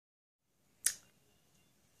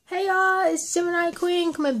Hey y'all, it's Gemini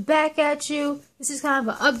Queen coming back at you. This is kind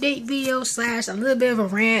of an update video slash a little bit of a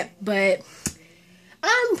rant, but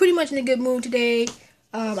I'm pretty much in a good mood today.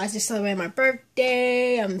 I just celebrated my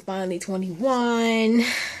birthday. I'm finally 21.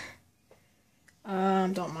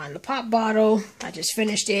 Don't mind the pop bottle. I just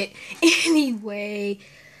finished it. Anyway,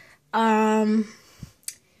 so I'm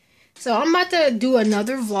about to do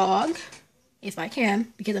another vlog, if I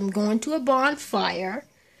can, because I'm going to a bonfire.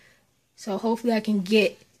 So hopefully I can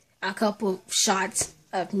get a couple shots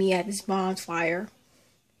of me at this bonfire.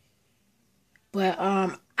 But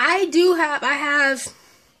I have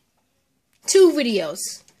two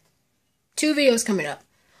videos coming up.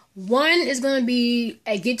 One is going to be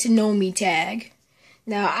a get to know me tag.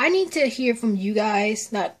 Now I need to hear from you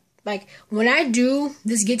guys. Not like when I do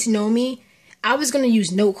this get to know me, I was going to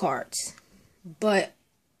use note cards, but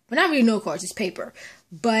not really note cards, it's paper.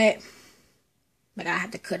 But like I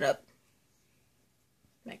have to cut up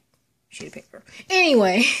sheet of paper.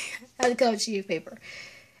 Anyway, I had to cut a sheet of paper.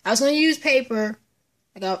 I was going to use paper.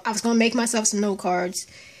 Like I was going to make myself some note cards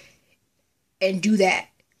and do that.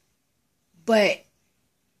 But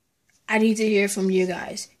I need to hear from you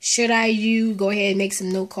guys. Should I go ahead and make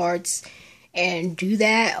some note cards and do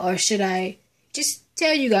that? Or should I just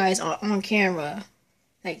tell you guys on camera,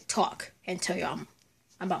 like talk and tell y'all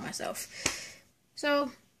about myself?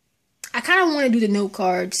 So I kind of want to do the note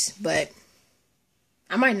cards, but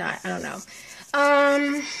I might not. I don't know.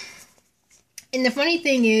 And the funny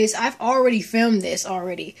thing is, I've already filmed this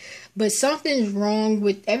already, but something's wrong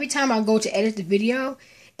with every time I go to edit the video,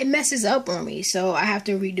 it messes up on me, so I have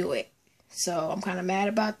to redo it. So I'm kind of mad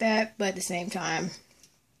about that, but at the same time,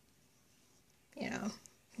 you know,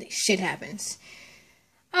 shit happens.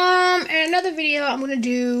 And another video I'm gonna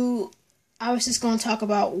do, I was just gonna talk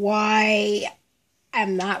about why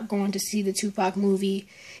I'm not going to see the Tupac movie,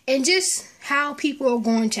 and just how people are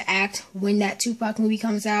going to act when that Tupac movie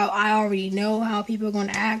comes out. I already know how people are going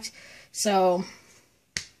to act, so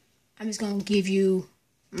I'm just going to give you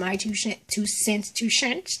my two cents.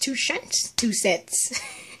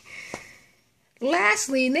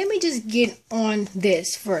 Lastly, let me just get on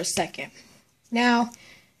this for a second. Now,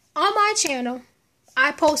 on my channel,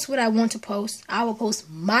 I post what I want to post. I will post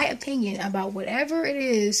my opinion about whatever it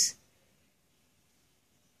is,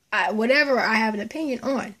 whatever I have an opinion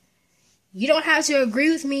on. You don't have to agree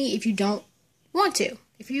with me if you don't want to.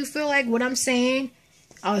 If you feel like what I'm saying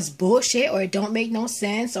is bullshit or it don't make no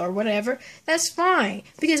sense or whatever, that's fine,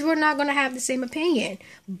 because we're not going to have the same opinion.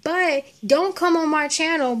 But don't come on my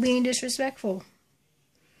channel being disrespectful.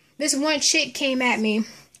 This one chick came at me,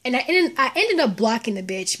 and I ended up blocking the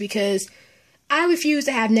bitch because I refuse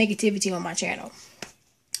to have negativity on my channel.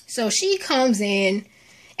 So she comes in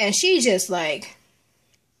and she just like,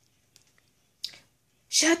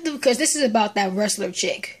 because this is about that wrestler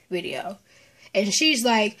chick video. And she's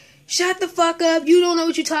like, shut the fuck up. You don't know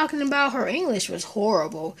what you're talking about. Her English was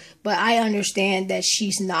horrible. But I understand that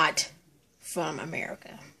she's not from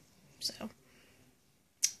America. So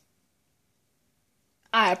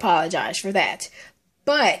I apologize for that.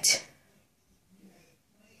 But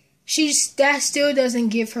that still doesn't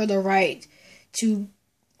give her the right to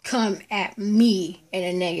come at me in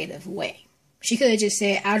a negative way. She could have just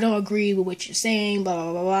said, I don't agree with what you're saying, blah,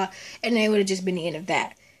 blah, blah, blah. And it would have just been the end of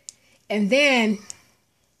that. And then,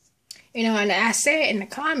 you know, and I said in the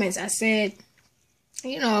comments, I said,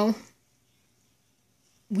 you know,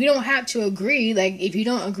 we don't have to agree. Like, if you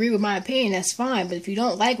don't agree with my opinion, that's fine. But if you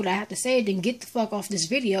don't like what I have to say, then get the fuck off this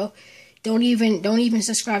video. Don't even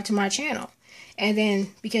subscribe to my channel. And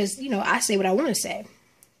then, because, you know, I say what I want to say.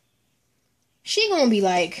 She gonna be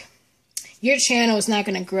like, your channel is not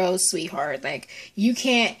going to grow, sweetheart. Like, you're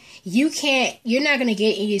not going to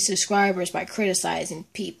get any subscribers by criticizing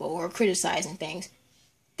people or criticizing things.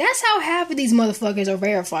 That's how half of these motherfuckers are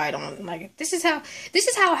verified on. Like, this is how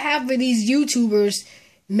half of these YouTubers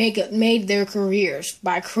made their careers,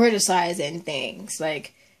 by criticizing things.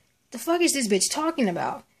 Like, the fuck is this bitch talking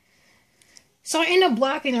about? So I ended up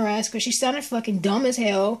blocking her ass because she sounded fucking dumb as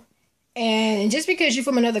hell. And just because you're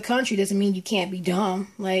from another country doesn't mean you can't be dumb.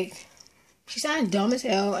 Like, she sounded dumb as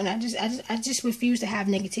hell, and I just refuse to have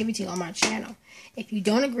negativity on my channel. If you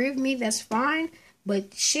don't agree with me, that's fine.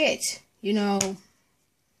 But shit, you know,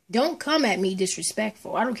 don't come at me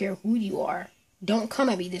disrespectful. I don't care who you are. Don't come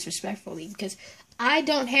at me disrespectfully, because I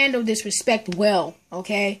don't handle disrespect well,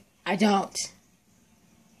 okay? I don't.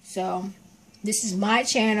 So, this is my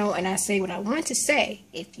channel, and I say what I want to say.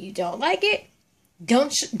 If you don't like it,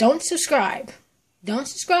 don't subscribe. Don't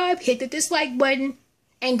subscribe. Hit the dislike button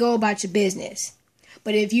and go about your business.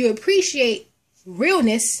 But if you appreciate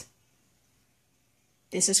realness,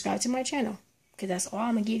 then subscribe to my channel. Because that's all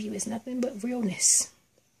I'm going to give you is nothing but realness.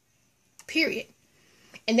 Period.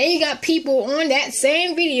 And then you got people on that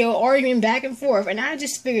same video arguing back and forth. And I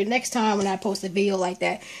just figured next time when I post a video like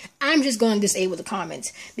that, I'm just going to disable the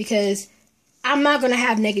comments. Because I'm not going to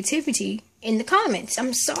have negativity in the comments.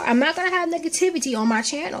 I'm sorry. I'm not going to have negativity on my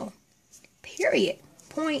channel. Period.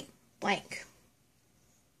 Point blank.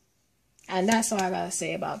 And that's all I got to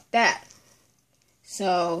say about that.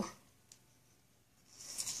 So,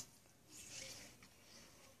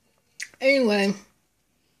 anyway.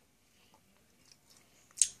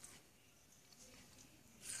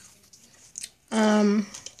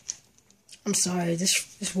 I'm sorry,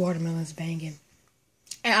 this watermelon's banging.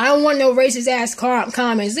 And I don't want no racist ass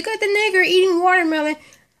comments. Look at the nigger eating watermelon.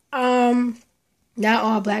 Not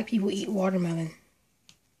all black people eat watermelon.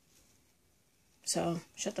 So,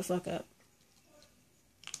 shut the fuck up.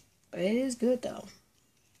 But it is good though.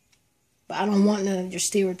 But I don't want none of your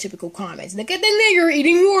stereotypical comments. Look at the nigger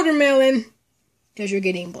eating watermelon. Because you're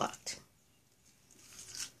getting blocked.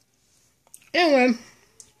 Anyway.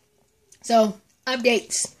 So,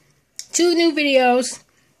 updates. 2 new videos.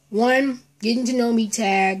 1, getting to know me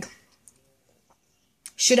tag.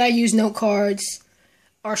 Should I use note cards?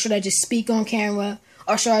 Or should I just speak on camera?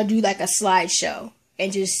 Or should I do like a slideshow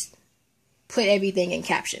and just put everything in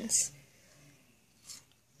captions?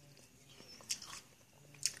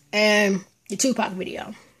 And the Tupac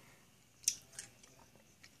video.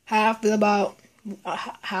 How I feel about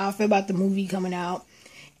the movie coming out.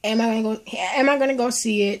 Am I gonna go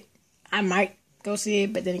see it? I might go see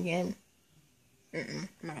it, but then again, I'm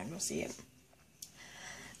not gonna go see it.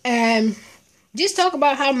 And just talk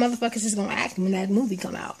about how motherfuckers is gonna act when that movie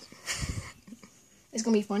come out. It's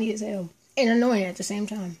gonna be funny as hell and annoying at the same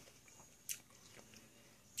time.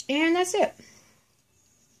 And that's it.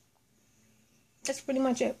 That's pretty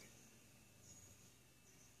much it.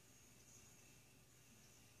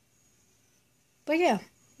 But yeah.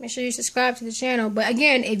 Make sure you subscribe to the channel. But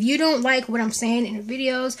again, if you don't like what I'm saying in the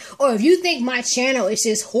videos, or if you think my channel is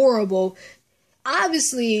just horrible,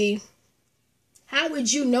 obviously, how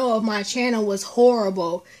would you know if my channel was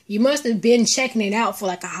horrible? You must have been checking it out for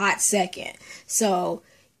like a hot second. So,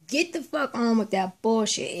 get the fuck on with that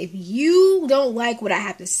bullshit. If you don't like what I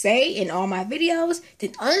have to say in all my videos,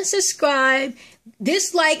 then unsubscribe,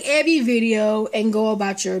 dislike every video, and go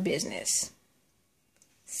about your business.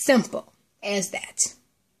 Simple as that.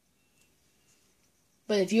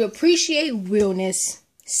 But if you appreciate realness,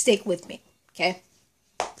 stick with me, okay?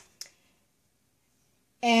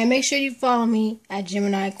 And make sure you follow me at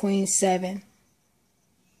Gemini Queen 7.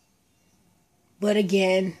 But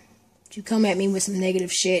again, if you come at me with some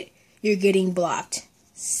negative shit, you're getting blocked.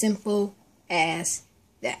 Simple as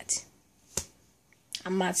that.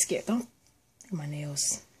 I'm not scared. Don't look at my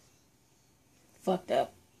nails. Fucked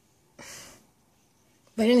up.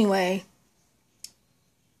 But anyway,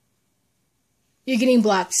 you're getting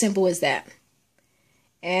blocked. Simple as that.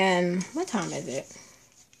 And what time is it?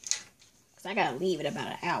 Because I gotta leave in about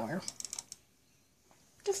an hour.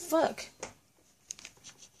 What the fuck?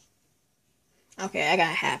 Okay, I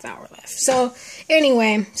got a half hour left. So,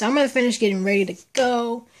 anyway, so I'm gonna finish getting ready to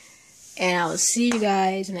go. And I will see you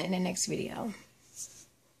guys in the next video.